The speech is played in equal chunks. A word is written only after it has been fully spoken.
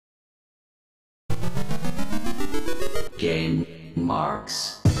Game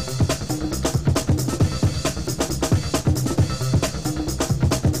marks.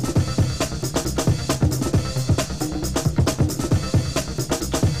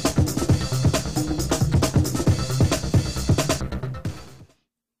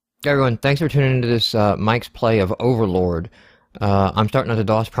 Everyone, thanks for tuning into this Mike's play of Overlord. I'm starting at the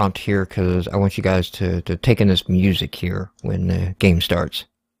DOS prompt here because I want you guys to take in this music here when the game starts.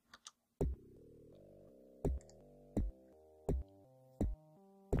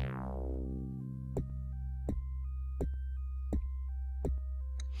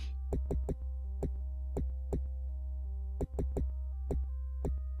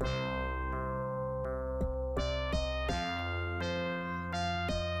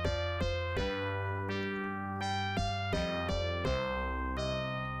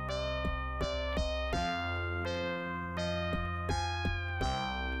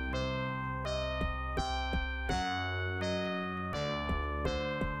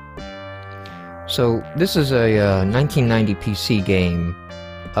 So this is a 1990 PC game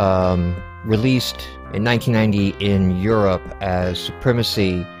released in 1990 in Europe as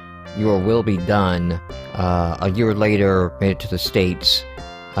Supremacy, Your Will Be Done. A year later made it to the States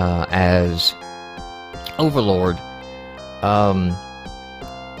as Overlord,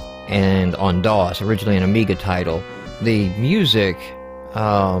 and on DOS, originally an Amiga title. The music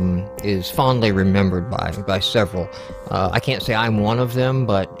is fondly remembered by several. I can't say I'm one of them,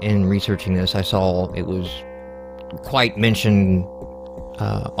 but in researching this, I saw it was quite mentioned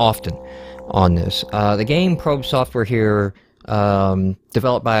often on this. The game Probe Software here,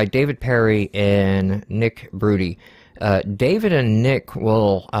 developed by David Perry and Nick Brody. David and Nick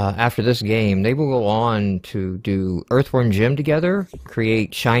will, after this game, they will go on to do Earthworm Jim together,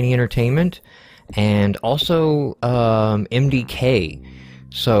 create Shiny Entertainment, and also MDK.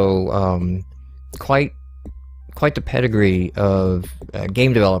 So, quite the pedigree of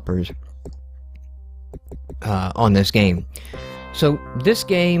game developers on this game. So this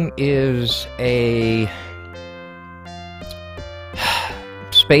game is a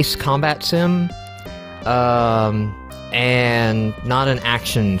space combat sim, and not an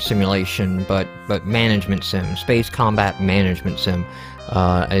action simulation, but management sim, space combat management sim.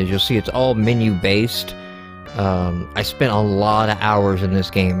 As you'll see, it's all menu based. I spent a lot of hours in this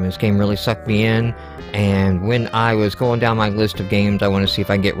game. This game really sucked me in, and when I was going down my list of games I want to see if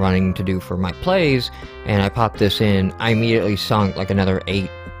I can get running to do for my plays, and I popped this in, I immediately sunk like another 8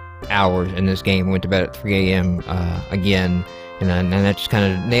 hours in this game. Went to bed at 3 a.m. Again, and that just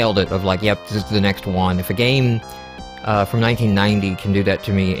kind of nailed it, of like, yep, this is the next one. If a game from 1990 can do that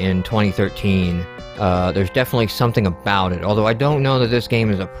to me in 2013, there's definitely something about it. Although I don't know that this game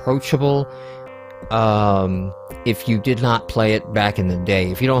is approachable if you did not play it back in the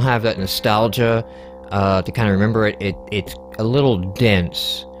day. If you don't have that nostalgia to kind of remember it, it's a little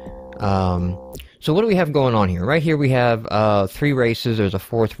dense. So what do we have going on here? Right here we have 3 races. There's a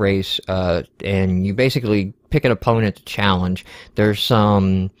 4th race, and you basically pick an opponent to challenge. There's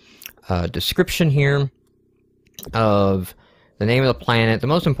some description here of the name of the planet. The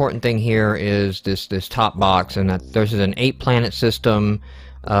most important thing here is this top box, and that there's an 8-planet system.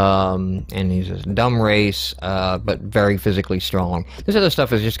 And he's a dumb race, but very physically strong. This other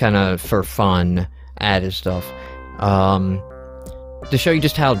stuff is just kind of for fun, added stuff. To show you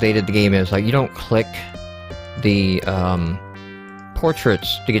just how dated the game is, like, you don't click the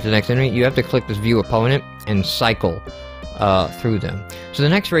portraits to get to the next enemy. You have to click this view opponent and cycle through them. So the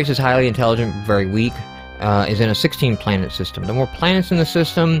next race is highly intelligent, very weak, is in a 16-planet system. The more planets in the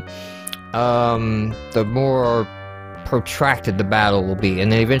system, the more protracted the battle will be,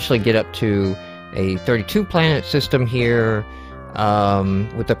 and they eventually get up to a 32-planet system here,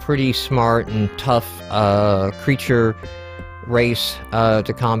 with a pretty smart and tough creature race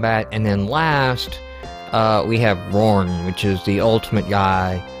to combat. And then last, we have Rorn, which is the ultimate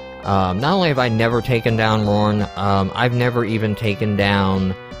guy. Not only have I never taken down Rorn, I've never even taken down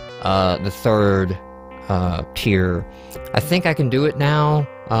the 3rd tier. I think I can do it now.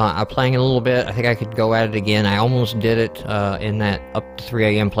 I'm playing it a little bit. I think I could go at it again. I almost did it in that up to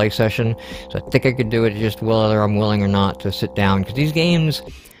 3 a.m. play session, so I think I could do it, just whether I'm willing or not to sit down, because these games,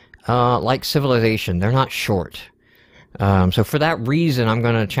 like Civilization, they're not short. So for that reason, I'm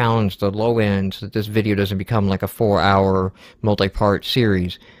going to challenge the low end so that this video doesn't become like a 4-hour multi-part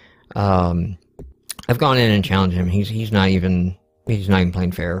series. I've gone in and challenged him. He's not even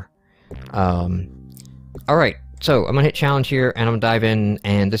playing fair. Alright, so I'm gonna hit challenge here, and I'm gonna dive in,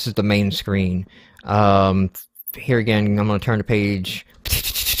 and this is the main screen. Here again, I'm gonna turn to page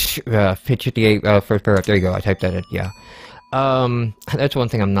 58, first paragraph. There you go, I typed that in, yeah. That's one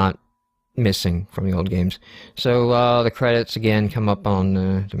thing I'm not missing from the old games. So the credits again come up on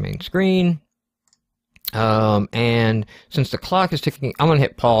the main screen. And since the clock is ticking, I'm going to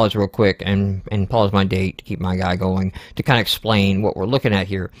hit pause real quick and pause my date to keep my guy going to kind of explain what we're looking at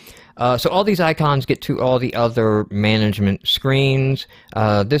here. So all these icons get to all the other management screens.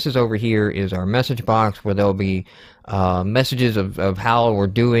 This is over here is our message box where there'll be messages of how we're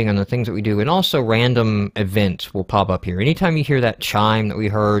doing and the things that we do, and also random events will pop up here. Anytime you hear that chime that we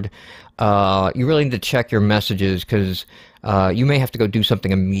heard, you really need to check your messages because you may have to go do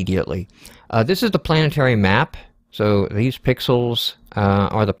something immediately. This is the planetary map. So these pixels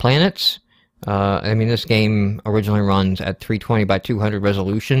are the planets. I mean, this game originally runs at 320 by 200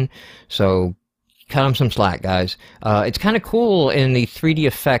 resolution, so cut them some slack, guys. It's kind of cool in the 3D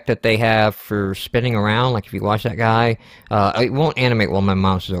effect that they have for spinning around. Like if you watch that guy, it won't animate while my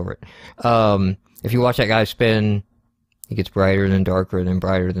mouse is over it. If you watch that guy spin, it gets brighter than darker and then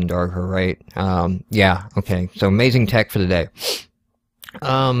brighter than darker, right? Yeah, okay. So amazing tech for the day.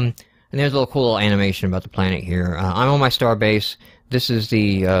 And there's a little cool animation about the planet here. I'm on my star base. This is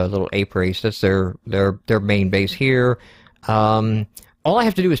the little ape race. That's their main base here. All I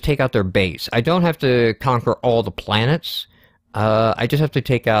have to do is take out their base. I don't have to conquer all the planets. I just have to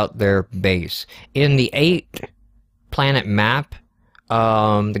take out their base. In the 8-planet map,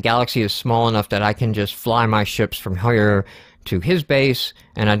 the galaxy is small enough that I can just fly my ships from here to his base,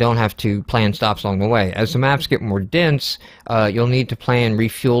 and I don't have to plan stops along the way. As the maps get more dense, you'll need to plan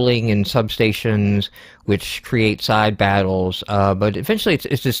refueling in substations, which create side battles, but eventually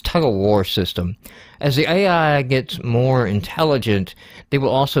it's this tug-of-war system. As the AI gets more intelligent, they will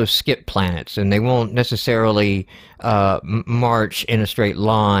also skip planets, and they won't necessarily march in a straight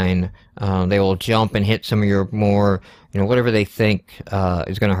line. They will jump and hit some of your more, whatever they think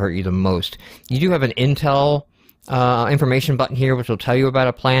is going to hurt you the most. You do have an intel information button here, which will tell you about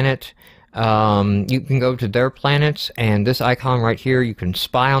a planet. You can go to their planets, and this icon right here, you can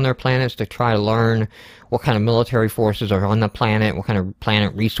spy on their planets to try to learn what kind of military forces are on the planet, what kind of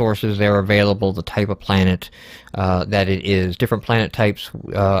planet resources there are available, the type of planet that it is. Different planet types,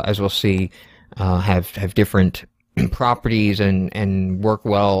 as we'll see, have different properties and work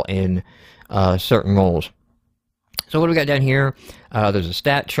well in certain roles. So what do we got down here? There's a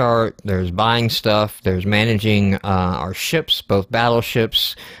stat chart, there's buying stuff, there's managing our ships, both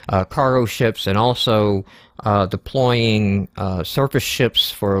battleships, cargo ships, and also deploying surface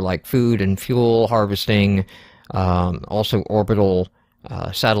ships for like food and fuel harvesting, also orbital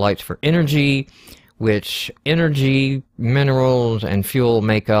satellites for energy, which energy, minerals, and fuel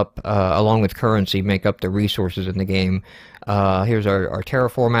make up, along with currency, make up the resources in the game. Here's our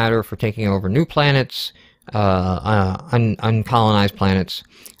terraformatter for taking over new planets, uncolonized planets,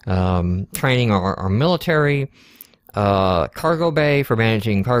 training our military, cargo bay for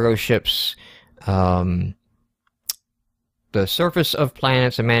managing cargo ships, the surface of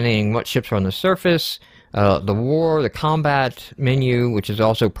planets and managing what ships are on the surface, the combat menu, which is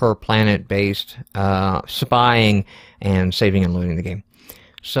also per planet based, spying, and saving and loading the game.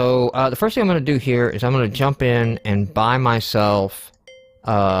 So the first thing I'm going to do here is I'm going to jump in and buy myself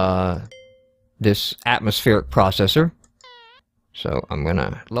this atmospheric processor. So I'm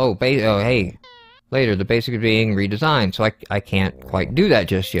gonna hey, later the basic is being redesigned, so I can't quite do that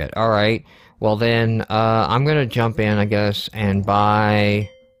just yet. All right, well then I'm gonna jump in, I guess, and buy.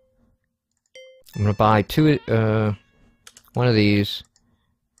 I'm gonna buy one of these,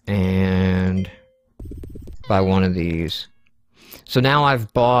 and buy one of these. So now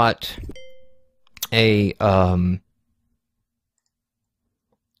I've bought a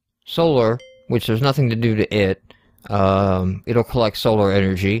solar, which there's nothing to do to it. It'll collect solar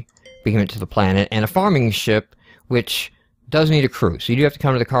energy, beam it to the planet, and a farming ship, which does need a crew. So you do have to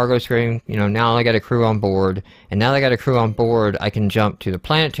come to the cargo screen. Now I got a crew on board, and now that I got a crew on board, I can jump to the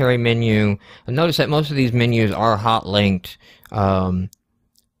planetary menu. And notice that most of these menus are hot linked, and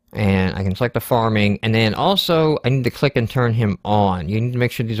I can select the farming, and then also I need to click and turn him on. You need to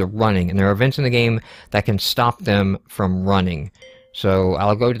make sure these are running, and there are events in the game that can stop them from running. So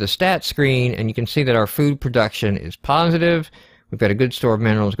I'll go to the stats screen, and you can see that our food production is positive. We've got a good store of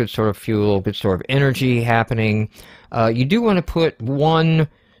minerals, good store of fuel, good store of energy happening. You do want to put one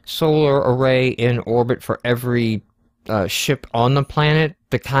solar array in orbit for every ship on the planet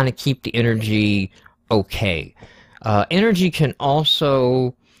to kind of keep the energy okay. Energy can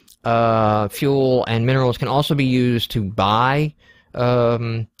also, fuel and minerals can also be used to buy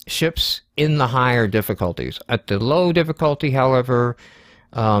ships in the higher difficulties. At the low difficulty, however,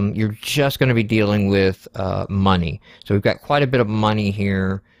 you're just going to be dealing with money. So we've got quite a bit of money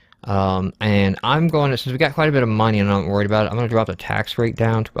here. And I'm going to, since we got quite a bit of money and I'm not worried about it, I'm going to drop the tax rate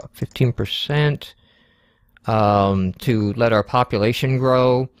down to about 15%, to let our population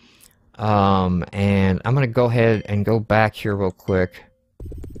grow. And I'm going to go ahead and go back here real quick,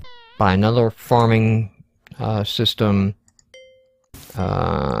 buy another farming system,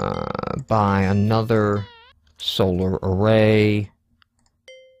 buy another solar array.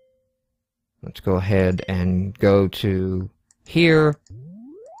 Let's go ahead and go to here.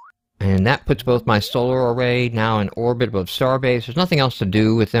 And that puts both my solar array now in orbit above Starbase. There's nothing else to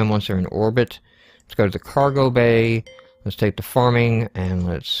do with them once they're in orbit. Let's go to the cargo bay. Let's take the farming and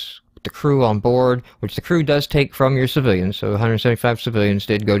let's put the crew on board, which the crew does take from your civilians. So 175 civilians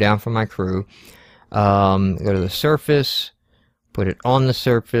did go down from my crew. Go to the surface, put it on the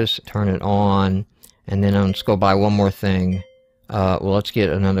surface, turn it on, and then let's go buy one more thing. Well, let's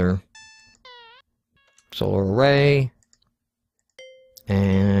get another solar array.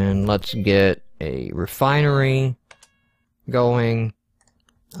 And let's get a refinery going.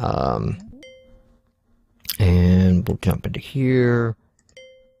 And we'll jump into here.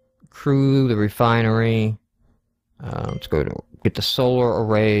 Crew the refinery. Let's go to get the solar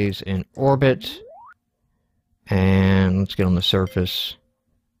arrays in orbit. And let's get on the surface.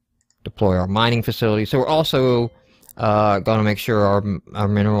 Deploy our mining facility. So we're also going to make sure our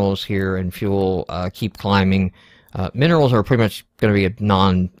minerals here and fuel keep climbing. Minerals are pretty much going to be a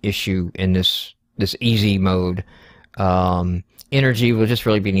non-issue in this easy mode. Energy will just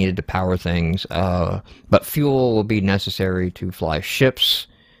really be needed to power things, but fuel will be necessary to fly ships.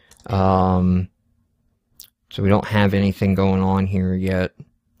 So we don't have anything going on here yet.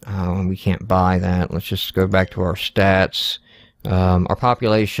 We can't buy that. Let's just go back to our stats. Our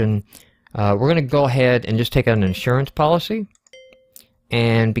population. We're going to go ahead and just take out an insurance policy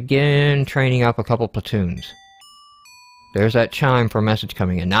and begin training up a couple platoons. There's that chime for a message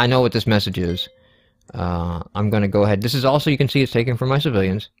coming in. Now I know what this message is. I'm going to go ahead. This is also, you can see it's taken from my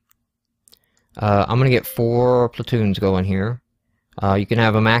civilians. I'm going to get 4 platoons going here. You can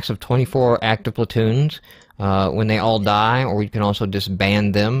have a max of 24 active platoons when they all die, or you can also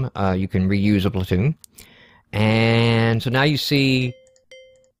disband them. You can reuse a platoon. And so now you see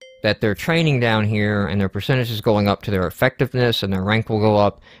that they're training down here, and their percentage is going up to their effectiveness, and their rank will go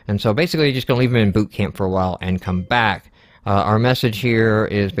up. And so basically, you're just going to leave them in boot camp for a while and come back. Our message here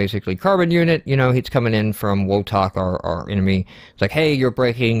is basically, Carbon Unit, you know, he's coming in from Wotok, our enemy. It's like, hey, you're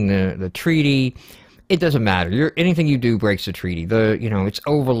breaking the treaty. It doesn't matter. Anything you do breaks the treaty. It's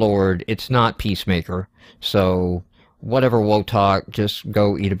Overlord. It's not Peacemaker. So whatever, Wotok, just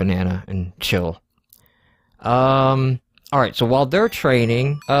go eat a banana and chill. Alright, so while they're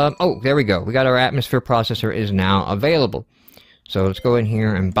training, oh, there we go. We got our atmosphere processor is now available. So let's go in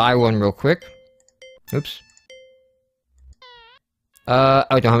here and buy one real quick. Oops.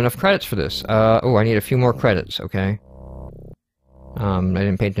 I don't have enough credits for this. Oh, I need a few more credits, okay. I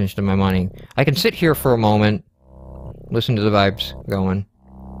didn't pay attention to my money. I can sit here for a moment, listen to the vibes going,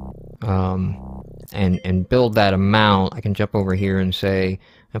 and build that amount. I can jump over here and say,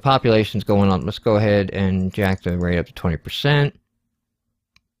 the population's going up. Let's go ahead and jack the rate up to 20%.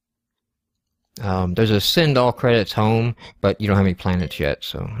 There's a send all credits home, but you don't have any planets yet,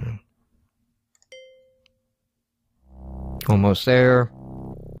 so... Almost there.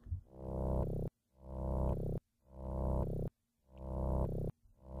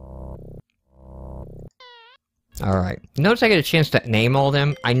 Alright. Notice I get a chance to name all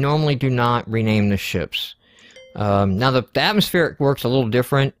them. I normally do not rename the ships. Now the atmospheric works a little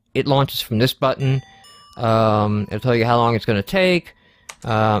different. It launches from this button. It'll tell you how long it's going to take.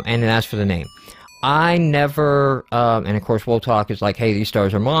 And it asks for the name. I never, and of course Wotok is like, hey, these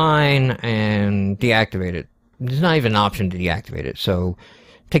stars are mine, and deactivate it. There's not even an option to deactivate it, so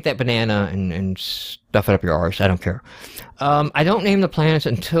take that banana and stuff it up your arse. I don't care. I don't name the planets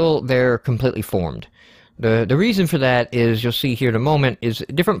until they're completely formed. The reason for that is, you'll see here in a moment, is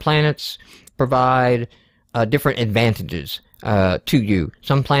different planets provide different advantages to you.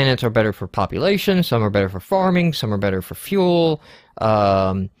 Some planets are better for population, some are better for farming, some are better for fuel,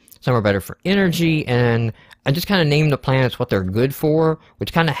 some are better for energy, and I just kind of name the planets what they're good for,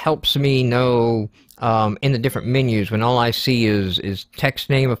 which kind of helps me know in the different menus, when all I see is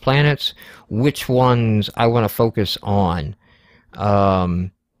text name of planets, which ones I want to focus on.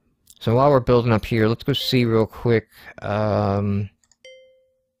 So while we're building up here, let's go see real quick. Alright,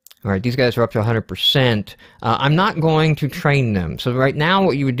 these guys are up to 100%. I'm not going to train them. So right now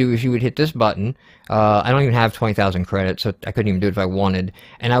what you would do is you would hit this button. I don't even have 20,000 credits, so I couldn't even do it if I wanted.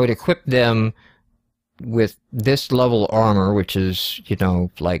 And I would equip them with this level armor, which is, you know,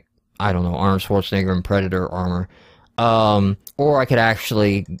 like, I don't know, Arnold Schwarzenegger and Predator armor. Or I could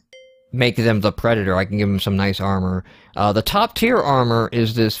actually make them the Predator. I can give them some nice armor. The top tier armor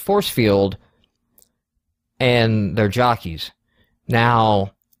is this force field, and they're jockeys.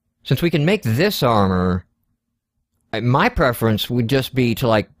 Now, since we can make this armor, my preference would just be to,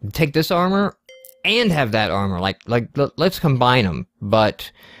 like, take this armor and have that armor. Let's combine them.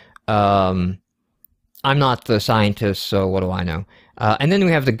 But, I'm not the scientist, so what do I know? And then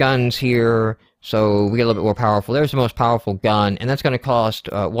we have the guns here, so we get a little bit more powerful. There's the most powerful gun, and that's going to cost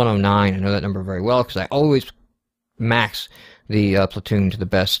 109. I know that number very well, because I always max the platoon to the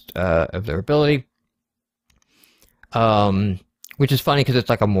best of their ability. Which is funny because it's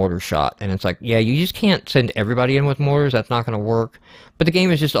like a mortar shot, and it's like, yeah, you just can't send everybody in with mortars. That's not going to work. But the game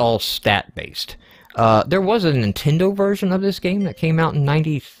is just all stat-based. There was a Nintendo version of this game that came out in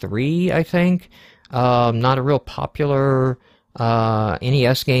 '93, I think. Not a real popular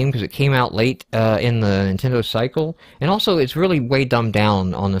NES game because it came out late in the Nintendo cycle. And also, it's really way dumbed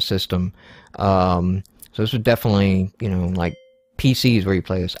down on the system. So this was definitely, you know, like PCs where you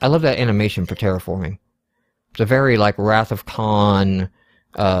play this. I love that animation for terraforming. It's a very, like, Wrath of Khan,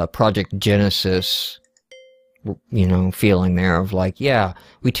 Project Genesis, you know, feeling there of, like, yeah,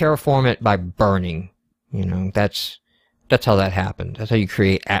 we terraform it by burning. You know, that's how that happened. That's how you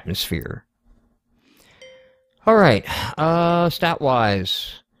create atmosphere. Alright,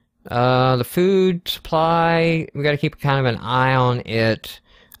 stat-wise, the food supply, we gotta keep kind of an eye on it.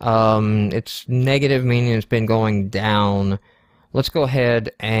 It's negative, meaning it's been going down. Let's go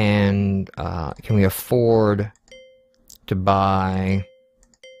ahead and, can we afford to buy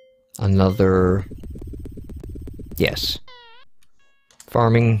another, yes,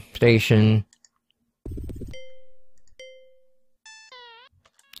 farming station.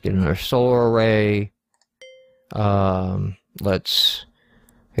 Get another solar array. Let's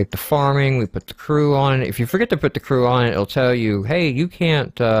hit the farming, we put the crew on it. If you forget to put the crew on it, it'll tell you, hey, you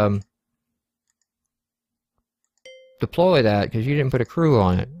can't, deploy that because you didn't put a crew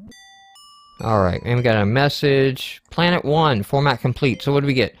on it. Alright, and we got a message. Planet 1, format complete. So what do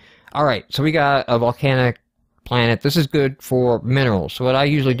we get? Alright, so we got a volcanic planet. This is good for minerals. So what I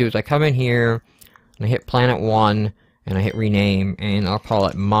usually do is I come in here, and I hit Planet 1, and I hit rename, and I'll call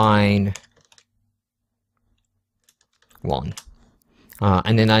it Mine 1.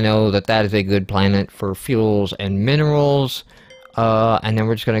 And then I know that that is a good planet for fuels and minerals. And then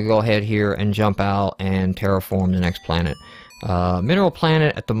we're just going to go ahead here and jump out and terraform the next planet. Mineral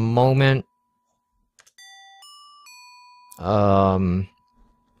planet at the moment.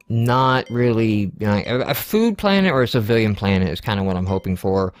 Not really, you know, a food planet or a civilian planet is kind of what I'm hoping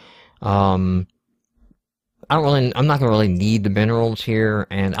for. I'm not going to really need the minerals here,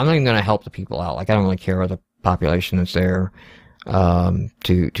 and I'm not even going to help the people out. Like, I don't really care about the population that's there,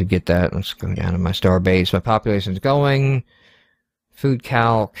 to get that. Let's go down to my star base. My population's going. Food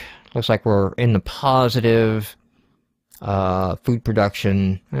calc, looks like we're in the positive. Food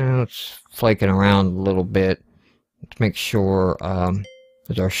production, it's flaking around a little bit. Let's make sure,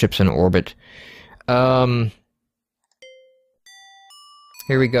 there's our ships in orbit.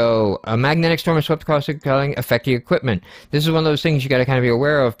 Here we go. A magnetic storm has swept across the galaxy, affecting equipment. This is one of those things you gotta kind of be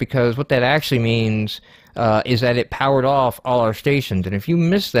aware of, because what that actually means, is that it powered off all our stations. And if you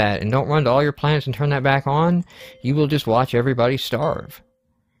miss that and don't run to all your planets and turn that back on, you will just watch everybody starve.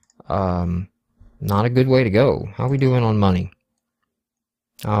 Not a good way to go. How are we doing on money?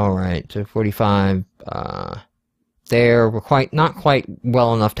 Alright, so 45, there. We're not quite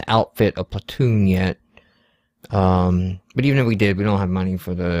well enough to outfit a platoon yet. But even if we did, we don't have money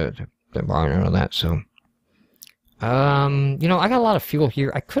for the barn and all that, so. You know, I got a lot of fuel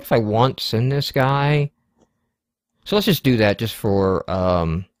here. I could, if I want, send this guy. So let's just do that just for,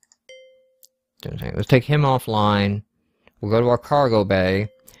 let's take him offline. We'll go to our cargo bay.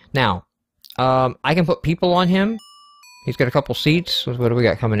 Now, I can put people on him. He's got a couple seats. What do we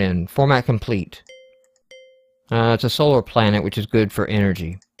got coming in? Format complete. It's a solar planet, which is good for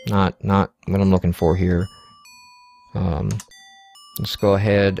energy. Not what I'm looking for here. Let's go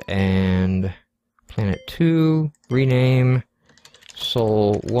ahead and Planet 2, rename,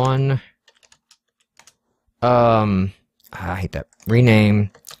 Sol 1. I hate that. Rename,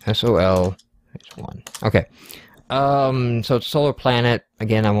 SOL, 1. Okay. So it's a solar planet.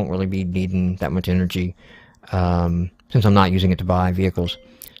 Again, I won't really be needing that much energy, since I'm not using it to buy vehicles.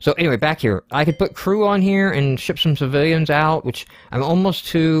 So anyway, back here. I could put crew on here and ship some civilians out, which I'm almost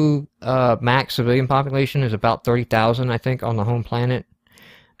to, max civilian population is about 30,000, I think, on the home planet.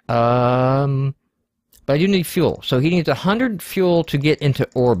 But I do need fuel. So he needs 100 fuel to get into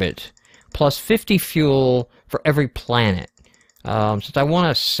orbit, plus 50 fuel for every planet. Since I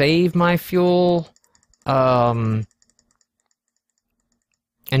want to save my fuel,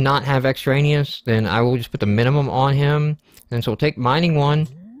 and not have extraneous, then I will just put the minimum on him. And so we'll take mining 1,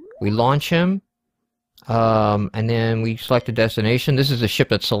 we launch him, and then we select a destination. This is the ship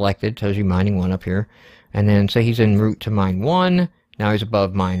that's selected, tells you mining 1 up here. And then say he's en route to mine 1, now he's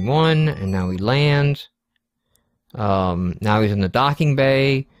above mine 1, and now he lands. Now he's in the docking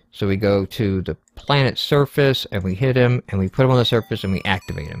bay, so we go to the planet surface, and we hit him, and we put him on the surface, and we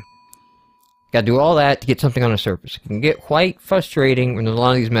activate him. Gotta do all that to get something on the surface. It can get quite frustrating when there's a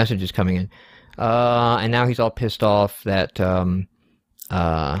lot of these messages coming in. And now he's all pissed off that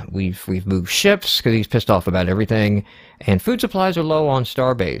we've moved ships, because he's pissed off about everything. And food supplies are low on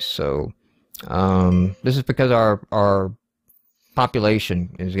Starbase, so this is because our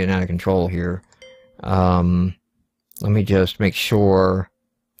population is getting out of control here. Let me just make sure.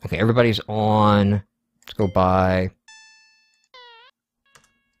 Okay, everybody's on. Let's go buy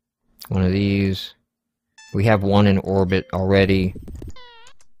one of these. We have one in orbit already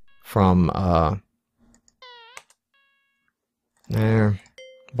from there.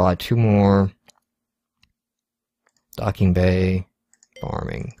 Buy 2 more. Docking bay.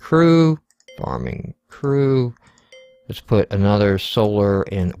 Farming crew. Farming crew. Let's put another solar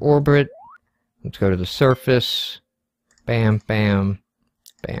in orbit. Let's go to the surface. Bam, bam,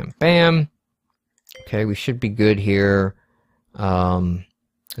 bam, bam. Okay, we should be good here. And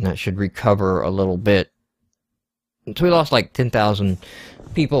that should recover a little bit. So we lost like 10,000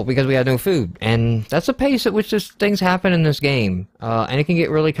 people because we had no food. And that's the pace at which things happen in this game. And it can get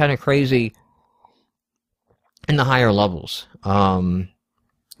really kind of crazy in the higher levels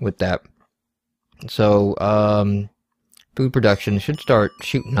with that. So, food production should start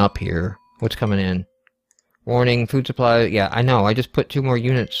shooting up here. What's coming in? Warning, food supply. Yeah, I know. I just put 2 more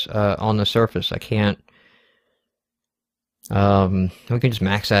units on the surface. I can't. We can just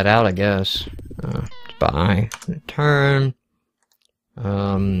max that out, I guess. Buy. Return.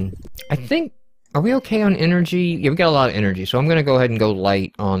 I think. Are we okay on energy? Yeah, we got a lot of energy, so I'm going to go ahead and go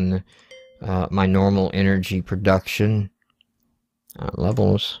light on my normal energy production.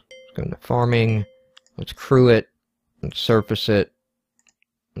 Levels. Let's go into farming. Let's crew it. Let's surface it.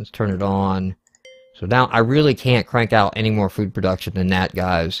 Let's turn it on. So now I really can't crank out any more food production than that,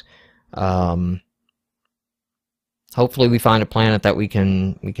 guys. Hopefully we find a planet that we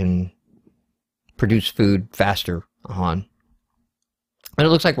can produce food faster on. And it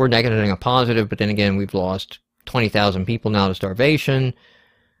looks like we're negating a positive, but then again, we've lost 20,000 people now to starvation.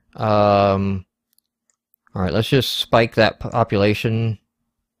 Alright, let's just spike that population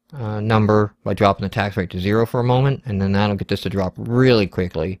number by dropping the tax rate to 0 for a moment, and then that'll get this to drop really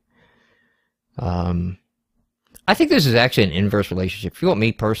quickly. I think this is actually an inverse relationship. If you want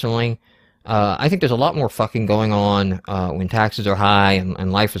me personally, I think there's a lot more fucking going on when taxes are high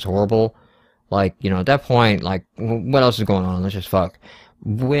and life is horrible. Like, you know, at that point, like, what else is going on? Let's just fuck.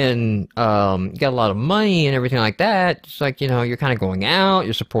 When you got a lot of money and everything like that, it's like, you know, you're kind of going out,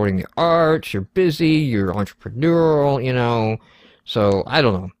 you're supporting the arts, you're busy, you're entrepreneurial, you know. So, I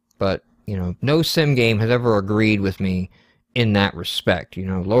don't know. But, you know, no sim game has ever agreed with me in that respect. You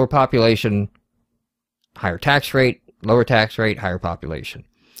know, lower population, higher tax rate, lower tax rate, higher population.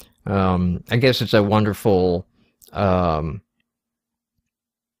 I guess it's a wonderful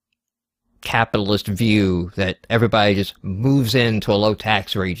capitalist view that everybody just moves into a low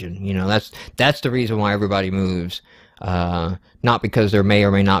tax region. You know, that's the reason why everybody moves. Not because there may or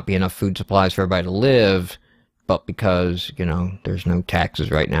may not be enough food supplies for everybody to live, but because, you know, there's no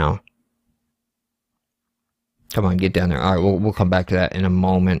taxes right now. Come on, get down there. All right, we'll come back to that in a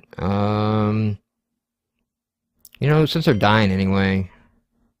moment. You know, since they're dying anyway,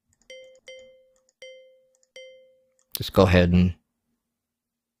 just go ahead and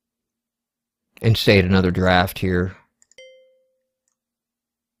instate another draft here.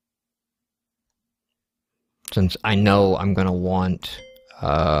 Since I know I'm gonna want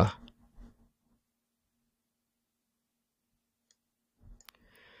the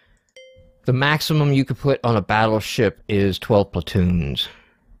maximum you could put on a battleship is 12 platoons.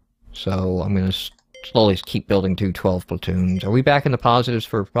 So I'm gonna slowly keep building to 12 platoons. Are we back in the positives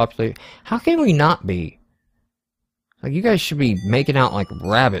for population? How can we not be? Like, you guys should be making out like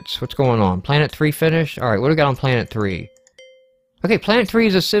rabbits. What's going on? Planet 3 finished? Alright, what do we got on Planet 3? Okay, Planet 3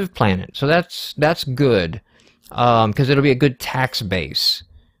 is a Civ planet, so that's good. Because it'll be a good tax base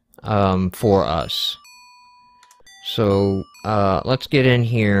for us. So, let's get in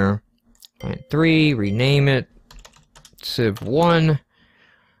here. Planet 3, rename it. Civ 1.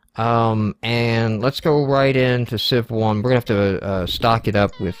 And let's go right into Civ 1. We're gonna have to stock it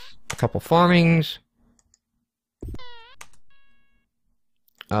up with a couple farmings.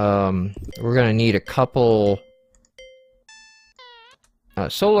 We're gonna need a couple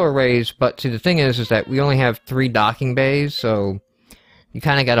solar arrays, but see, the thing is that we only have 3 docking bays, so you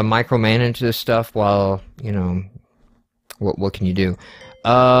kind of got to micromanage this stuff while, you know, what can you do?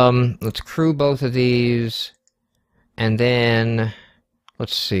 Let's crew both of these, and then,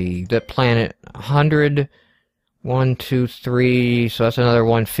 let's see, that planet, 100, 1, 2, 3, so that's another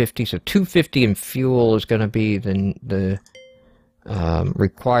 150, so 250 in fuel is going to be the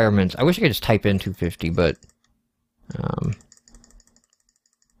requirements. I wish I could just type in 250, but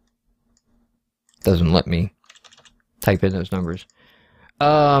doesn't let me type in those numbers.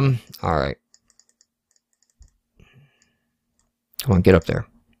 Alright. Come on, get up there.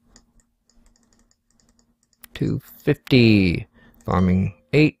 250. Farming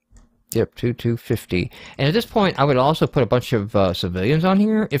 8. Yep, 250. And at this point, I would also put a bunch of civilians on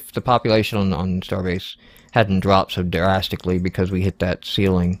here if the population on Starbase hadn't dropped so drastically because we hit that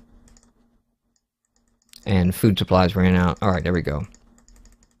ceiling. And food supplies ran out. Alright, there we go.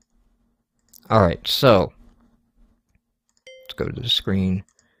 Alright, so let's go to the screen.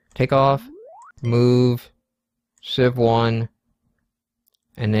 Take off, move, Civ 1,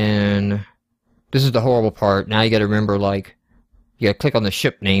 and then this is the horrible part. Now you gotta remember, like, you gotta click on the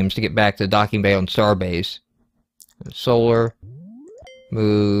ship names to get back to the docking bay on Starbase. Solar,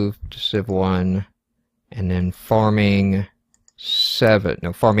 move to Civ 1, and then farming 7,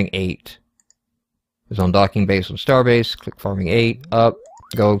 no, farming 8 is on docking base on Starbase. Click farming 8, up,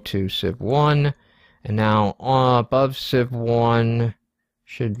 go to Civ 1, and now above Civ 1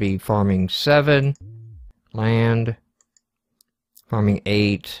 should be farming 7, land, farming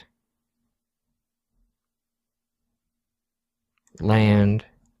 8, land.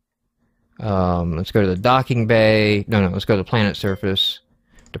 Let's go to the docking bay. No, let's go to the planet surface.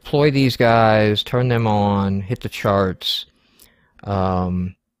 Deploy these guys, turn them on, hit the charts.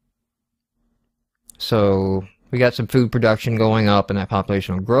 So we got some food production going up, and that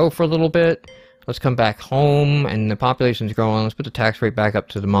population will grow for a little bit. Let's come back home, and the population's growing. Let's put the tax rate back up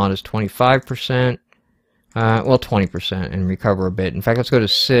to the modest 25%. Well, 20%, and recover a bit. In fact, let's go to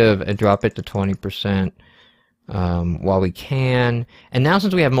Civ and drop it to 20%. While we can. And now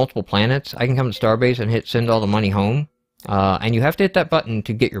since we have multiple planets, I can come to Starbase and hit send all the money home. And you have to hit that button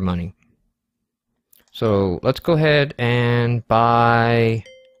to get your money. So let's go ahead and buy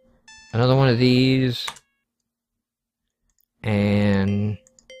another one of these. And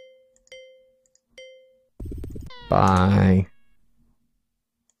buy.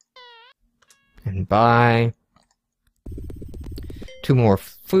 And buy. 2 more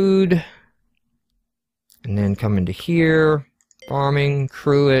food. And then come into here, farming,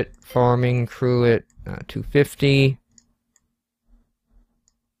 crew it, 250.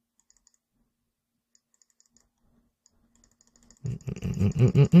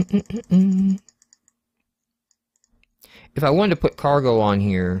 If I wanted to put cargo on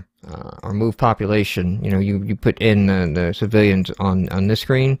here, or move population, you know, you put in the civilians on this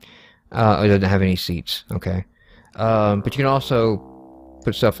screen. It doesn't have any seats, okay. But you can also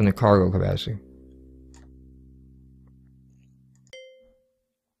put stuff in the cargo capacity.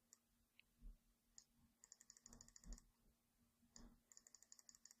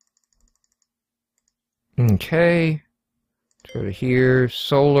 Okay, let's go to here,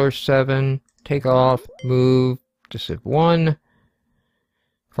 solar 7, take off, move to Civ 1,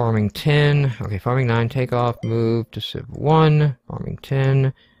 farming 10, okay, farming 9, take off, move to Civ 1, farming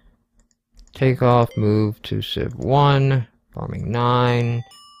 10, take off, move to Civ 1, farming 9,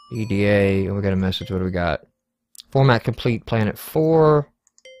 EDA, and we got a message, what do we got? Format complete, planet 4,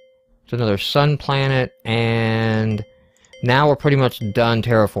 it's another sun planet, and now we're pretty much done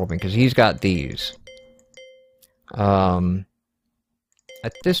terraforming, because he's got these.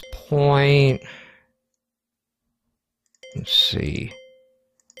 At this point, let's see.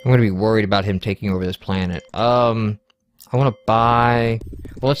 I'm gonna be worried about him taking over this planet. I want to buy.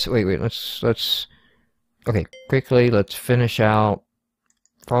 Well, let's wait. Let's. Okay, quickly. Let's finish out.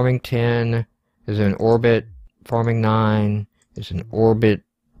 Farming 10 is in orbit. Farming 9 is in orbit.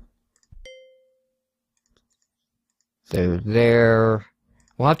 They're there.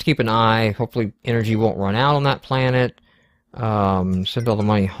 We'll have to keep an eye. Hopefully energy won't run out on that planet. Send all the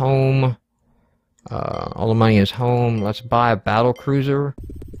money home. All the money is home. Let's buy a battle cruiser.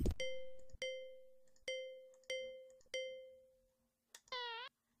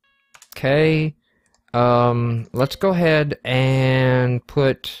 Okay. Let's go ahead and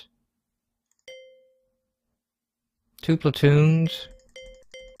put 2 platoons.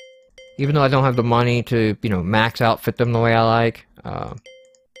 Even though I don't have the money to, you know, max outfit them the way I like.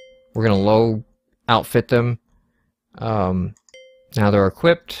 We're gonna low outfit them. Now they're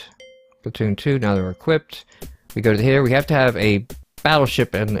equipped. Platoon 2, now they're equipped. We go to here, we have to have a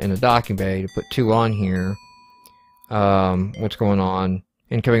battleship in the docking bay to put 2 on here. What's going on?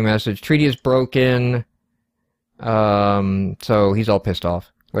 Incoming message. Treaty is broken. So he's all pissed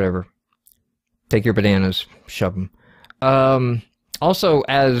off. Whatever. Take your bananas. Shove them. Also,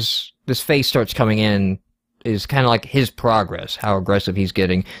 as this phase starts coming in, is kind of like his progress, how aggressive he's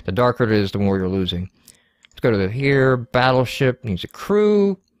getting. The darker it is, the more you're losing. Let's go to here. Battleship needs a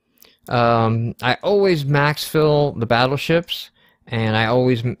crew. I always max fill the battleships, and I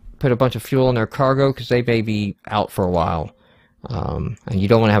always put a bunch of fuel in their cargo because they may be out for a while. And you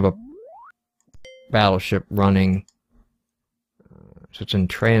don't want to have a battleship running. So it's in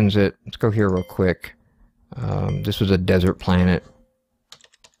transit. Let's go here real quick. This was a desert planet.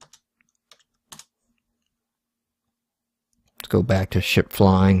 Let's go back to ship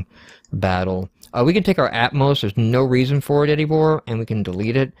flying, battle. We can take our Atmos. There's no reason for it anymore, and we can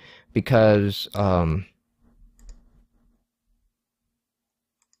delete it because I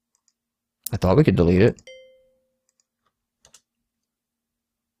thought we could delete it.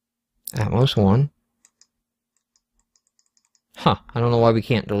 Atmos 1. Huh, I don't know why we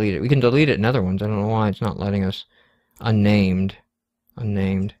can't delete it. We can delete it in other ones. I don't know why it's not letting us. Unnamed.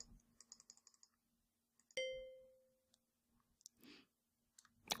 Unnamed.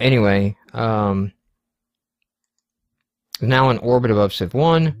 Anyway, now in orbit above Civ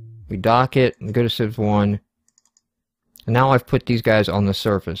 1. We dock it, we go to Civ 1. And now I've put these guys on the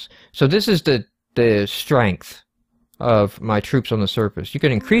surface. So this is the strength of my troops on the surface. You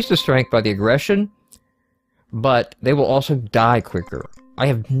can increase the strength by the aggression, but they will also die quicker. I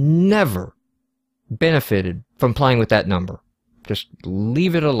have never benefited from playing with that number. Just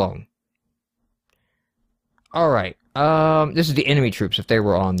leave it alone. Alright, this is the enemy troops if they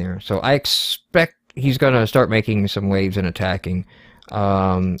were on there. So I expect he's going to start making some waves and attacking. We're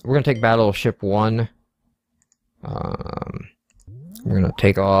going to take Battleship 1. We're going to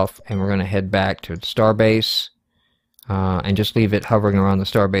take off and we're going to head back to the starbase. And just leave it hovering around the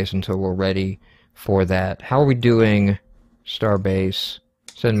starbase until we're ready for that. How are we doing? Starbase.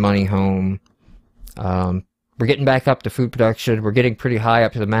 Send money home. We're getting back up to food production. We're getting pretty high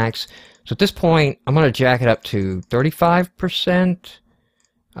up to the max. So at this point, I'm going to jack it up to 35%.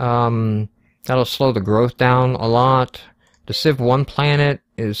 That'll slow the growth down a lot. The Civ 1 planet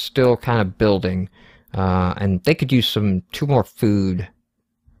is still kind of building. And they could use 2 more food.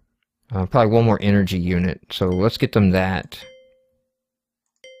 Probably 1 more energy unit. So let's get them that.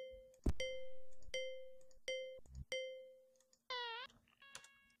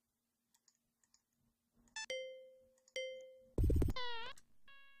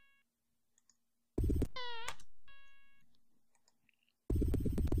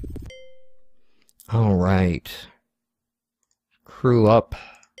 All right. Crew up.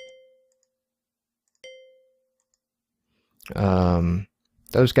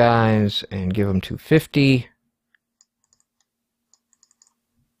 Those guys and give them 250.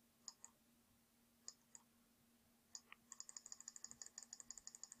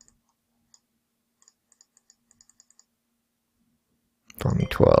 Farming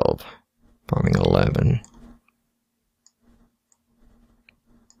 12. Farming 11.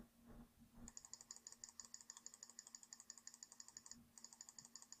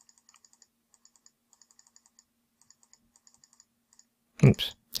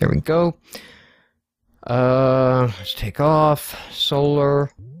 Oops, there we go. Let's take off. Solar.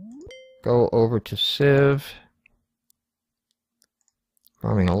 Go over to Civ.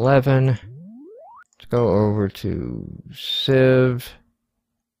 Farming 11. Let's go over to Civ.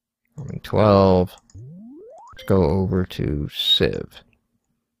 Farming 12. Let's go over to Civ.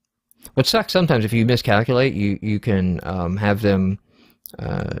 What sucks sometimes if you miscalculate, you can have them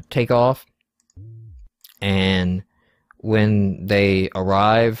take off, and when they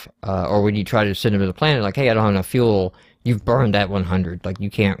arrive, or when you try to send them to the planet, like, hey, I don't have enough fuel, you've burned that 100. Like, you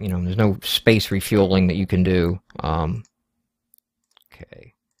can't, there's no space refueling that you can do.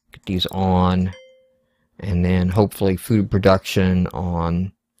 Okay, get these on, and then hopefully food production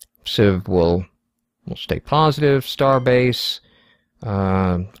on Civ will stay positive. Starbase,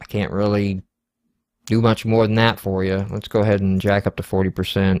 I can't really do much more than that for you. Let's go ahead and jack up to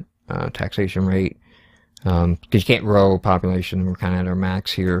 40% taxation rate. Because you can't grow population. We're kind of at our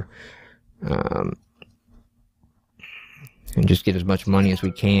max here. And just get as much money as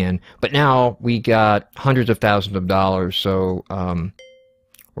we can. But now we got hundreds of thousands of dollars, so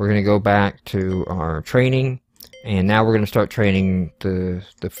we're going to go back to our training, and now we're going to start training the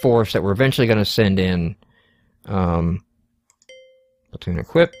force that we're eventually going to send in. Platoon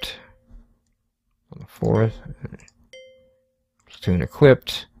equipped. On the 4th. Platoon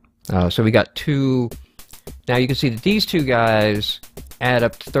equipped. So we got 2... Now you can see that these 2 guys add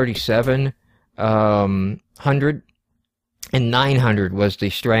up to 3,700, and 900 was the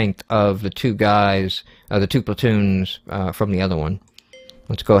strength of the two guys, the two platoons from the other one.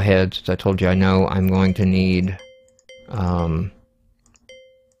 Let's go ahead, since I told you I know I'm going to need... oh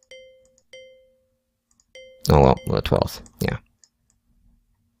well, the 12th, yeah.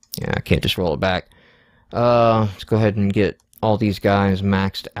 Yeah, I can't just roll it back. Let's go ahead and get all these guys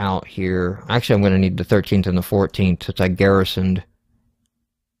maxed out here. Actually, I'm going to need the 13th and the 14th, since I garrisoned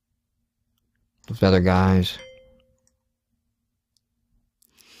those other guys.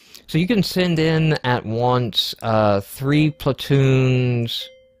 So you can send in at once 3 platoons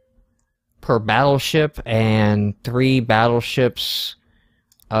per battleship, and 3 battleships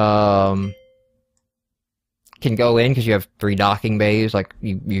can go in because you have 3 docking bays. Like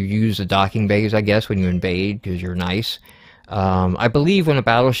you use the docking bays, I guess, when you invade because you're nice. I believe when a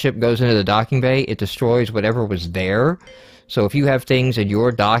battleship goes into the docking bay, it destroys whatever was there. So if you have things in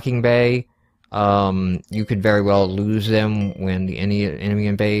your docking bay, you could very well lose them when the enemy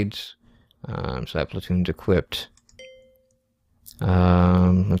invades. So that platoon's equipped.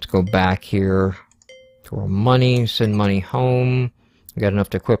 Let's go back here to our money, send money home. We got enough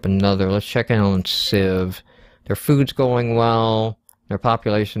to equip another. Let's check in on Civ. Their food's going well. Their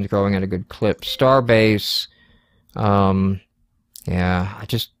population's growing at a good clip. Starbase, yeah,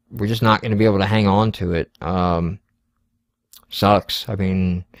 we're just not going to be able to hang on to it. Sucks. I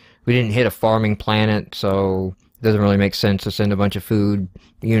mean, we didn't hit a farming planet, so it doesn't really make sense to send a bunch of food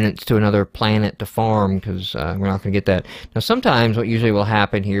units to another planet to farm, because we're not going to get that. Now, sometimes what usually will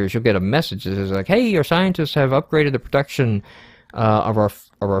happen here is you'll get a message that says, like, hey, our scientists have upgraded the production of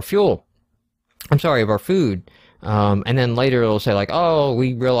our fuel. I'm sorry, of our food. And then later it'll say, like, oh,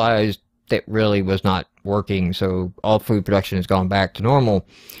 we realized that really was not working, so all food production has gone back to normal.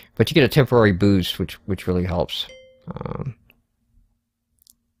 But you get a temporary boost, which really helps.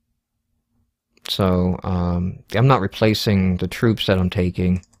 So, I'm not replacing the troops that I'm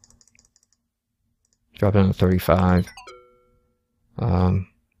taking. Drop down to 35.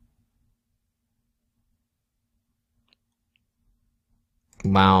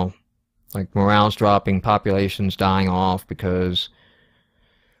 Wow. Like, morale's dropping, population's dying off because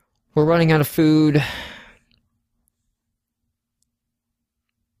we're running out of food.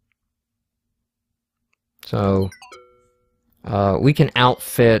 So, we can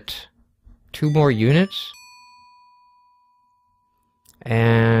outfit 2 more units.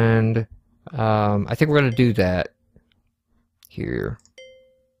 And, I think we're going to do that here.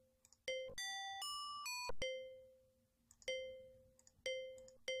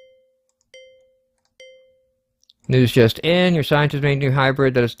 News just in, your scientists made a new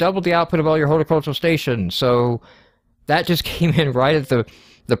hybrid that has doubled the output of all your horticultural stations. So that just came in right at the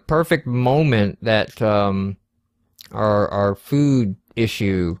perfect moment that our food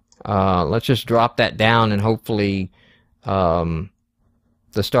issue. Let's just drop that down, and hopefully the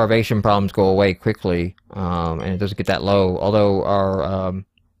starvation problems go away quickly, and it doesn't get that low. Although our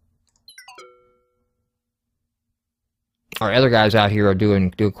other guys out here are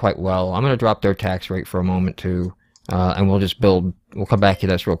doing quite well. I'm going to drop their tax rate for a moment too, and we'll just build. We'll come back to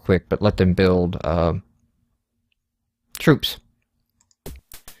this real quick, but let them build troops.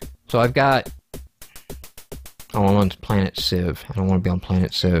 So I've got. Oh, I'm on Planet Civ. I don't want to be on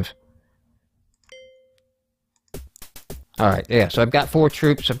Planet Civ. Alright, yeah, so I've got 4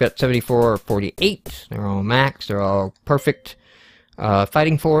 troops. I've got 74 or 48. They're all max. They're all perfect.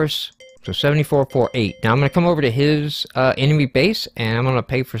 Fighting force. So 74, 48. Now I'm going to come over to his enemy base, and I'm going to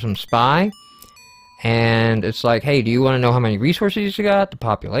pay for some spy. And it's like, hey, do you want to know how many resources you got? The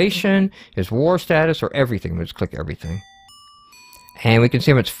population, his war status, or everything? We'll just click everything. And we can see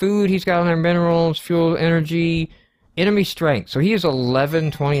how much food he's got on there, minerals, fuel, energy, enemy strength. So he is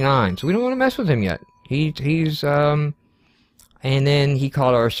 1129. So we don't want to mess with him yet. He's and then he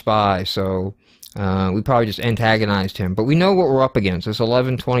caught our spy, so we probably just antagonized him. But we know what we're up against, this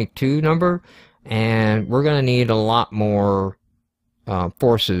 1122 number, and we're going to need a lot more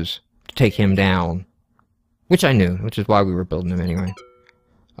forces to take him down. Which I knew, which is why we were building him anyway.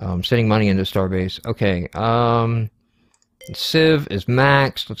 Sending money into Starbase. Okay, Civ is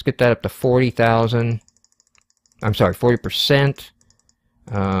maxed. Let's get that up to 40,000. I'm sorry, 40%.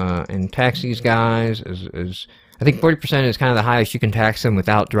 And tax these guys is I think 40% is kind of the highest you can tax them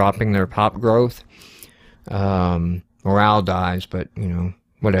without dropping their pop growth. Morale dies, but you know,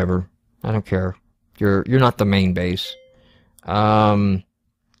 whatever. I don't care. You're not the main base. We're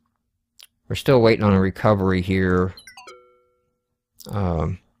still waiting on a recovery here.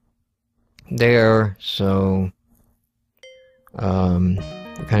 There, so we kind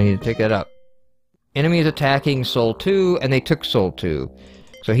of need to take that up. Enemy is attacking Sol 2, and they took Sol 2.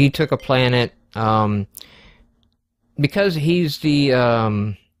 So he took a planet, because he's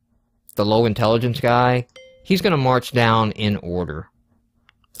the low intelligence guy, he's going to march down in order.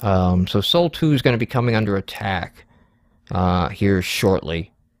 So Sol 2 is going to be coming under attack here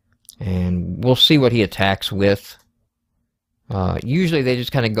shortly. And we'll see what he attacks with. Usually they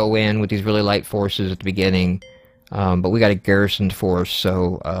just kind of go in with these really light forces at the beginning. But we got a garrisoned force,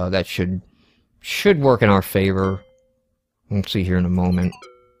 so that should work in our favor. We'll see here in a moment.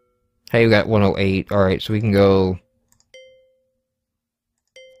 Hey, we got 108. Alright, so we can go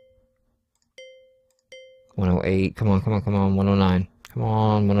 108. Come on, come on, come on. 109. Come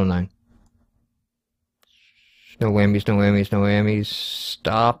on, 109. No whammies, no whammies, no whammies.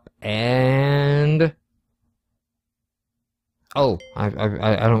 Stop, and... Oh, I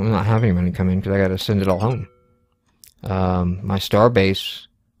don't not have any money come in because I gotta send it all home. My star base,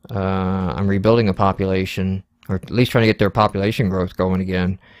 I'm rebuilding a population, or at least trying to get their population growth going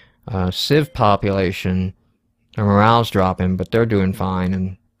again. Civ population, their morale's dropping, but they're doing fine,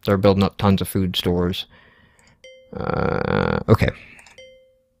 and they're building up tons of food stores. Okay.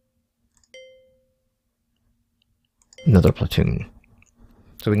 Another platoon.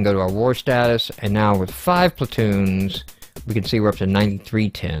 So we can go to our war status, and now with 5 platoons, we can see we're up to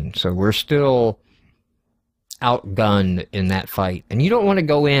 9310. So we're still outgunned in that fight. And you don't want to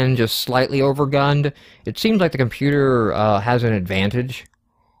go in just slightly overgunned. It seems like the computer has an advantage.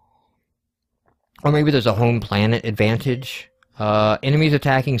 Or maybe there's a home planet advantage. Enemies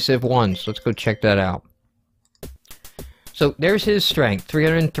attacking Civ 1, so let's go check that out. So there's his strength,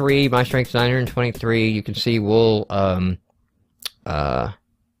 303, my strength's 923. You can see we'll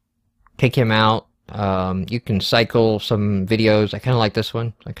take him out. You can cycle some videos. I kind of like this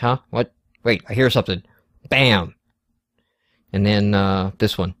one. Like, huh? What? Wait, I hear something. Bam! And then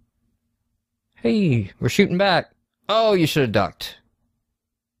this one. Hey, we're shooting back. Oh, you should have ducked.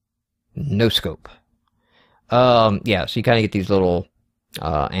 No scope. Yeah, so you kind of get these little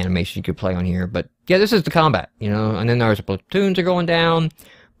animations you could play on here. But yeah, this is the combat, you know. And then there's the platoons are going down.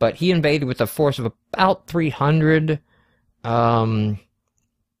 But he invaded with a force of about 300. I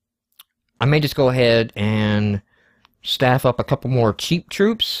may just go ahead and staff up a couple more cheap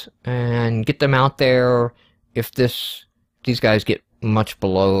troops and get them out there if these guys get much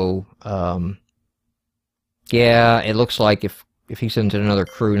below. Yeah, it looks like if he sends in another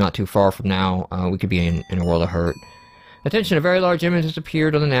crew not too far from now, we could be in a world of hurt. Attention, a very large image has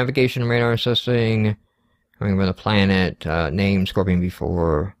appeared on the navigation and radar assessing. Remember the planet, name, Scorpion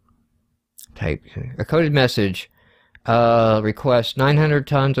V4, type. A coded message. Request 900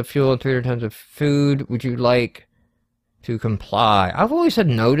 tons of fuel and 300 tons of food. Would you like to comply? I've always said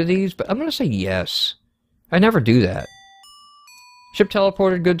no to these, but I'm going to say yes. I never do that. Ship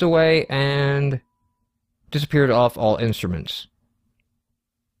teleported goods away and disappeared off all instruments.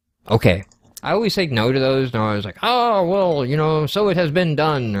 Okay. I always say no to those, and I was like, oh, well, you know, so it has been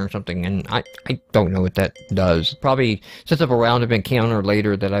done, or something, and I don't know what that does. Probably sets up a random encounter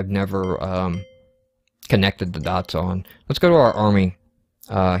later that I've never, connected the dots on. Let's go to our army,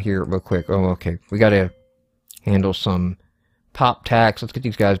 here real quick. Oh, okay. We gotta handle some pop tax. Let's get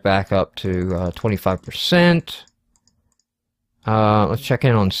these guys back up to, 25%. Let's check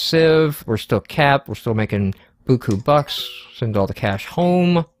in on Civ. We're still capped. We're still making buku bucks. Send all the cash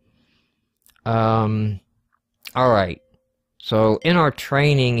home. Alright. So, in our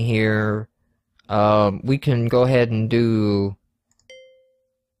training here, we can go ahead and do...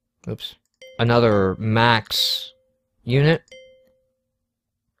 Oops. Another max unit.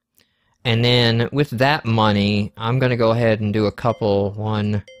 And then, with that money, I'm gonna go ahead and do a couple...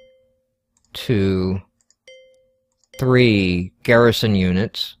 1, 2, 3 garrison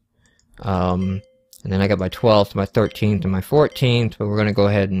units. And then I got my 12th, my 13th, and my 14th, but we're gonna go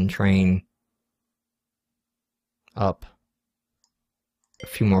ahead and train up a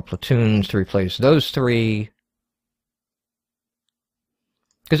few more platoons to replace those 3.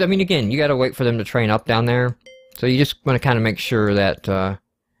 Because, I mean, again, you gotta wait for them to train up down there. So you just want to kind of make sure that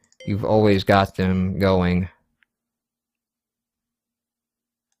you've always got them going.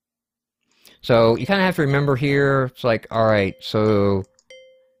 So you kind of have to remember here, it's like, alright, so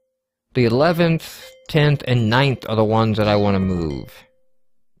the 11th, 10th, and 9th are the ones that I want to move.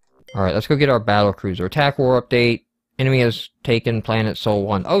 Alright, let's go get our battle cruiser. Attack war update. Enemy has taken planet Sol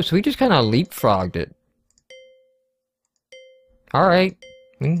 1. Oh, so he just kind of leapfrogged it. Alright.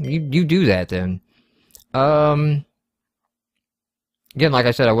 You do that then. Again, like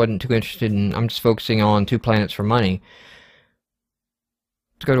I said, I wasn't too interested in... I'm just focusing on 2 planets for money.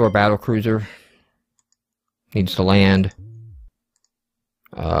 Let's go to our battle cruiser. Needs to land.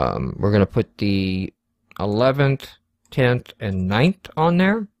 We're going to put the 11th, 10th, and 9th on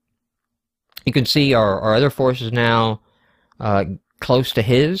there. You can see our other forces now close to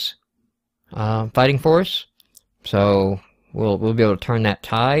his fighting force. So we'll be able to turn that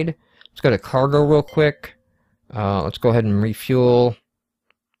tide. Let's go to cargo real quick. Let's go ahead and refuel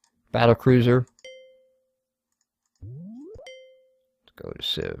battle cruiser. Let's go to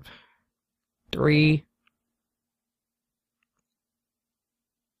Civ 3.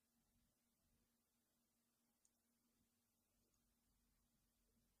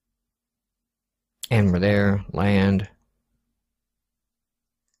 And we're there. Land.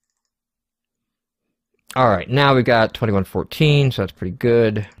 Alright, now we've got 2114, so that's pretty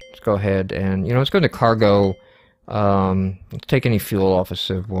good. Let's go ahead and, let's go into cargo. Let's take any fuel off of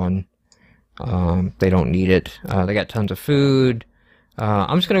Civ 1. They don't need it. They got tons of food.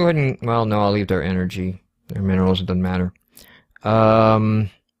 I'm just gonna go ahead and, well, no, I'll leave their energy. Their minerals, it doesn't matter. And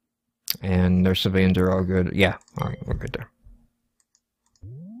their civilians are all good. Yeah, alright, we're good there.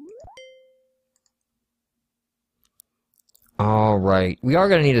 Alright, we are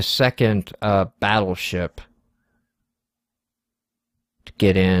going to need a second battleship to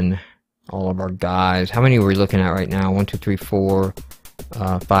get in all of our guys. How many are we looking at right now? 1, 2, 3, 4,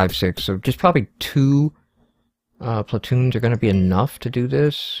 5, 6. So just probably 2 platoons are going to be enough to do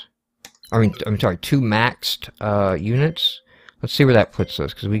this. I'm sorry, 2 maxed units. Let's see where that puts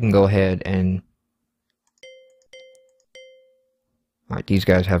us, because we can go ahead and... Alright, these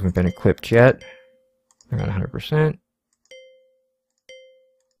guys haven't been equipped yet. They're at 100%.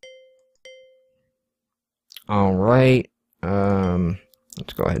 Alright,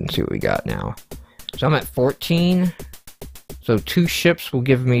 let's go ahead and see what we got now. So I'm at 14, so 2 ships will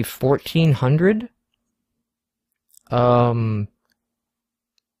give me 1,400. Enemy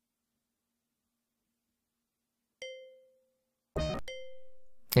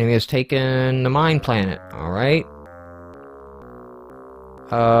has taken the mine planet, alright.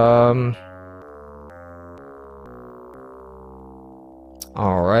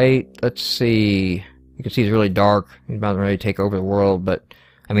 Alright, let's see. You can see he's really dark. He's about ready to take over the world, but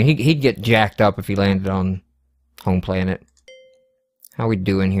I mean, he'd get jacked up if he landed on home planet. How we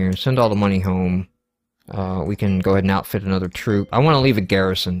doing here? Send all the money home. We can go ahead and outfit another troop. I want to leave a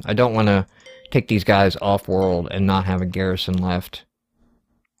garrison. I don't want to take these guys off-world and not have a garrison left.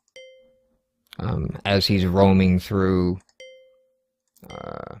 As he's roaming through...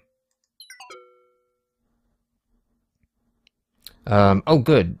 oh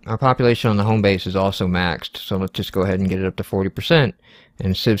good, our population on the home base is also maxed, so let's just go ahead and get it up to 40%.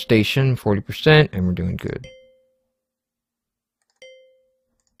 And Civ Station, 40%, and we're doing good.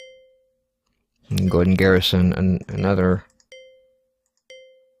 And go ahead and garrison another.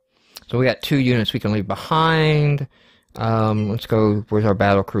 So we got 2 units we can leave behind. Let's go, where's our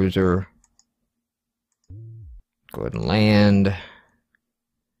battle cruiser? Go ahead and land.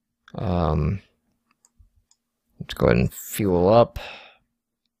 Let's go ahead and fuel up.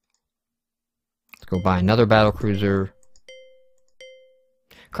 Let's go buy another battle cruiser.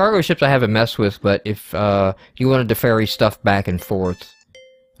 Cargo ships I haven't messed with, but if you wanted to ferry stuff back and forth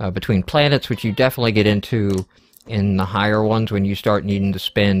between planets, which you definitely get into in the higher ones when you start needing to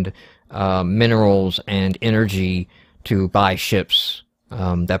spend minerals and energy to buy ships,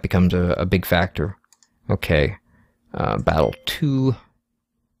 that becomes a big factor. Okay, Battle 2,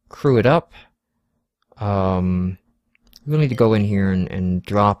 crew it up. We'll need to go in here and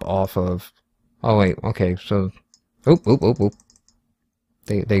drop off of... Oh wait, okay, so... Oop.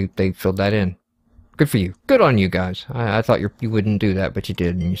 They filled that in. Good for you. Good on you guys. I thought you wouldn't do that, but you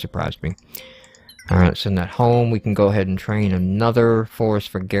did, and you surprised me. Alright, send that home. We can go ahead and train another force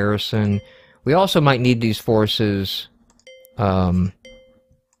for garrison. We also might need these forces as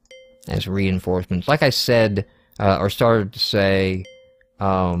reinforcements. Like I said, or started to say,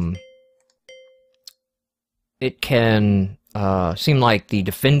 it can seem like the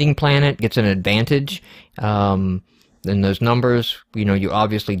defending planet gets an advantage in those numbers. You know, you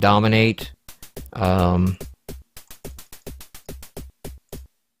obviously dominate.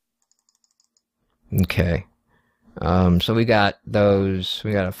 Okay. So we got those.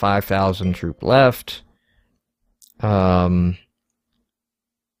 We got a 5,000 troop left. Let's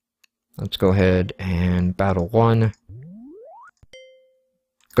go ahead and battle 1.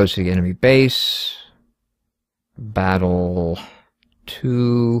 Goes to the enemy base. Battle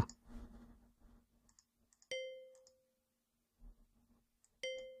 2.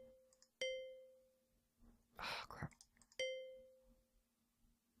 Oh, crap.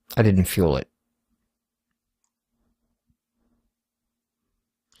 I didn't fuel it.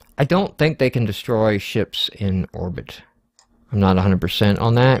 I don't think they can destroy ships in orbit. I'm not 100%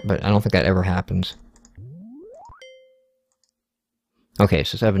 on that, but I don't think that ever happens. Okay,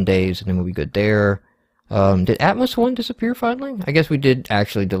 so 7 days, and then we'll be good there. Did Atmos 1 disappear finally? I guess we did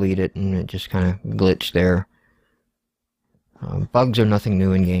actually delete it, and it just kind of glitched there. Bugs are nothing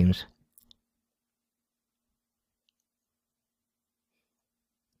new in games.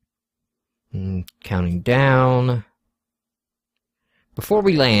 Counting down. Before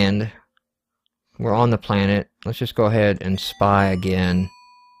we land, we're on the planet. Let's just go ahead and spy again.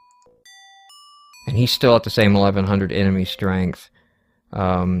 And he's still at the same 1100 enemy strength.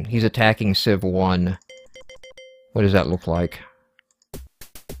 He's attacking Civ 1. What does that look like?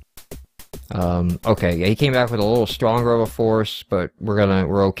 Okay, yeah, he came back with a little stronger of a force, but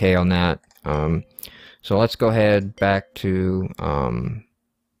we're okay on that. So let's go ahead back to,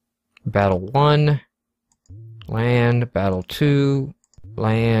 Battle 1, land, Battle 2,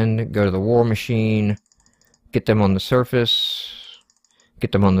 land, go to the War Machine, get them on the surface,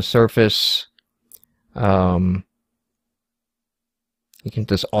 get them on the surface. You can hit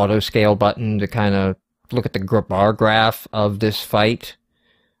this auto scale button to kind of look at the bar graph of this fight.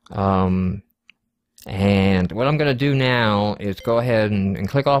 And what I'm going to do now is go ahead and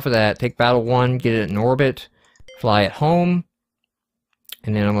click off of that, take Battle 1, get it in orbit, fly it home,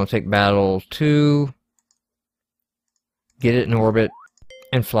 and then I'm going to take Battle 2, get it in orbit,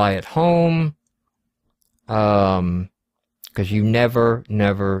 and fly it home. Because you never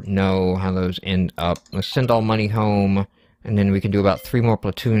know how those end up. Let's send all money home, and then we can do about 3 more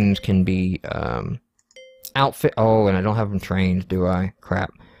platoons can be, outfit. Oh, and I don't have them trained, do I?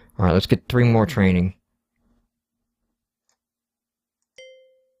 Crap. Alright, let's get 3 more training.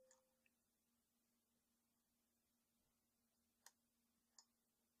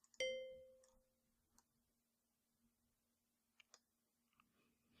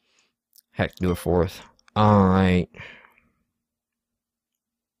 Heck, do a 4th. Alright.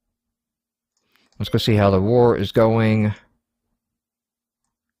 Let's go see how the war is going.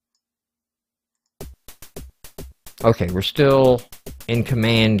 Okay, we're still in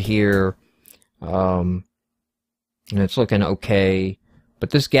command here. And it's looking okay. But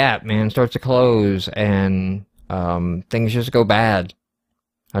this gap, man, starts to close, and things just go bad.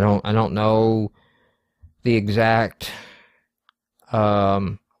 I don't know the exact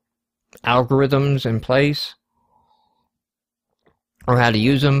algorithms in place or how to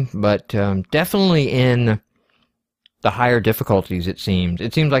use them, but definitely in the higher difficulties, it seems.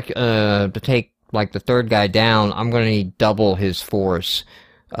 It seems like to take like the 3rd guy down, I'm going to need double his force,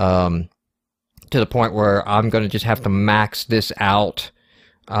 to the point where I'm going to just have to max this out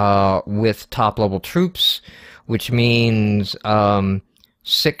with top level troops, which means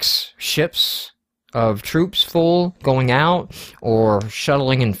 6 ships of troops full going out, or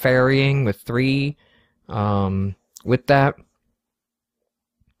shuttling and ferrying with 3 with that.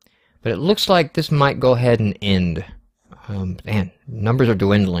 But it looks like this might go ahead and end. Man, numbers are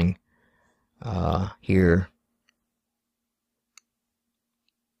dwindling here.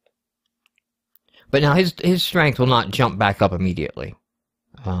 But now his strength will not jump back up immediately.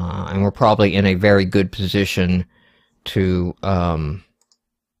 And we're probably in a very good position to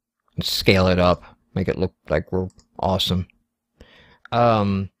scale it up, make it look like we're awesome.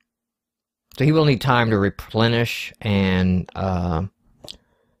 So he will need time to replenish, and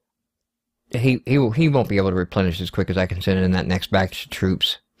he won't be able to replenish as quick as I can send in that next batch of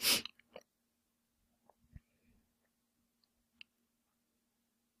troops.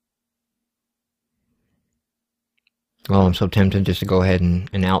 Well, I'm so tempted just to go ahead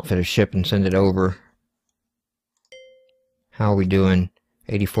and outfit a ship and send it over. How are we doing?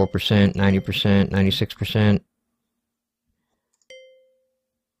 84%, 90%, 96%.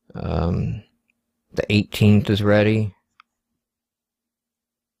 The 18th is ready.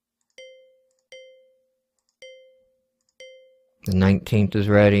 The 19th is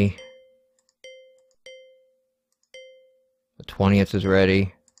ready. The 20th is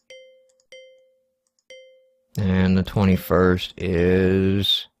ready. And the 21st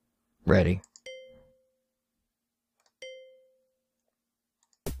is ready.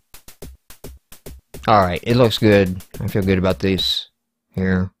 Alright, it looks good. I feel good about this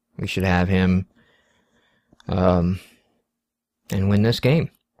here. We should have him and win this game.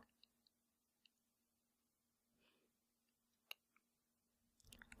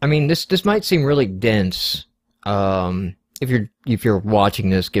 I mean, this might seem really dense if you're watching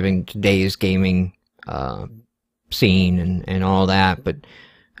this, given today's gaming scene and all that, but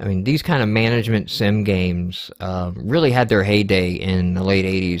I mean, these kind of management sim games really had their heyday in the late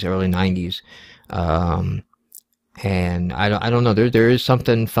 80s, early 90s. And I don't know, there is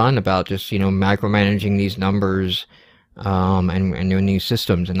something fun about just, you know, micromanaging these numbers, and doing these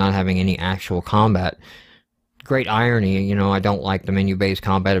systems and not having any actual combat. Great irony, you know, I don't like the menu-based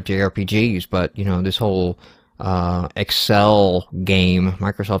combat of JRPGs, but, you know, this whole Excel game,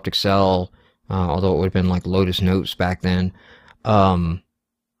 Microsoft Excel, although it would have been like Lotus Notes back then,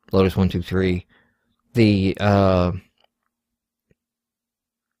 Lotus 123, the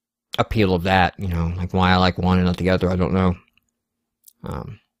appeal of that, you know, like why I like one and not the other, I don't know.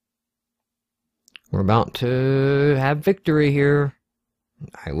 We're about to have victory here.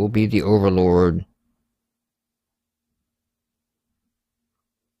 I will be the Overlord.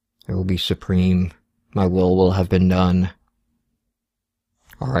 I will be supreme. My will have been done.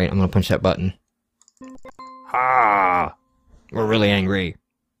 Alright, I'm gonna punch that button. Ah! We're really angry.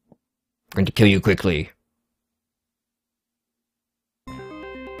 I'm going to kill you quickly.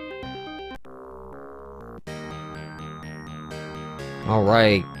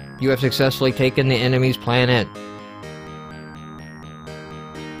 Alright, you have successfully taken the enemy's planet.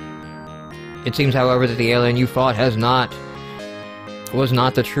 It seems, however, that the alien you fought was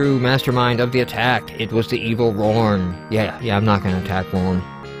not the true mastermind of the attack. It was the evil Rorn. Yeah, I'm not gonna attack Rorn.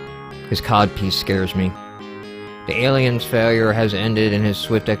 His codpiece scares me. The alien's failure has ended in his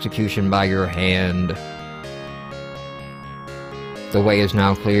swift execution by your hand. The way is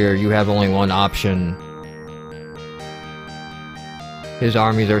now clear. You have only one option. His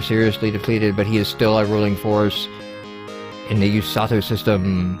armies are seriously depleted, but he is still a ruling force in the Usato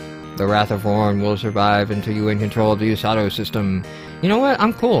system. The Wrath of Rorn will survive until you in control of the Usato system. You know what?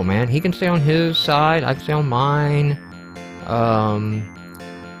 I'm cool, man. He can stay on his side. I can stay on mine.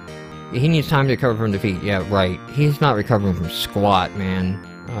 He needs time to recover from defeat. Yeah, right. He's not recovering from squat, man.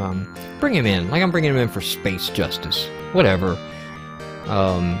 Bring him in. Like, I'm bringing him in for space justice. Whatever.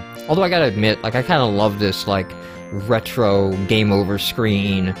 Although I gotta admit, like, I kind of love this, like, retro game over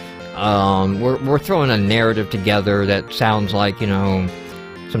screen. We're throwing a narrative together that sounds like, you know,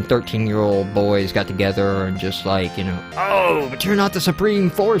 some 13-year-old boys got together and just like, you know, oh, but you're not the supreme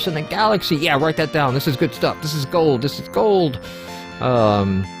force in the galaxy. Yeah, write that down. This is good stuff. This is gold. This is gold.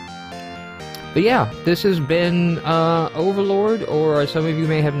 But yeah, this has been Overlord, or as some of you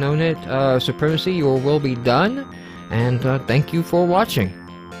may have known it, Supremacy, Your Will Be Done. And thank you for watching.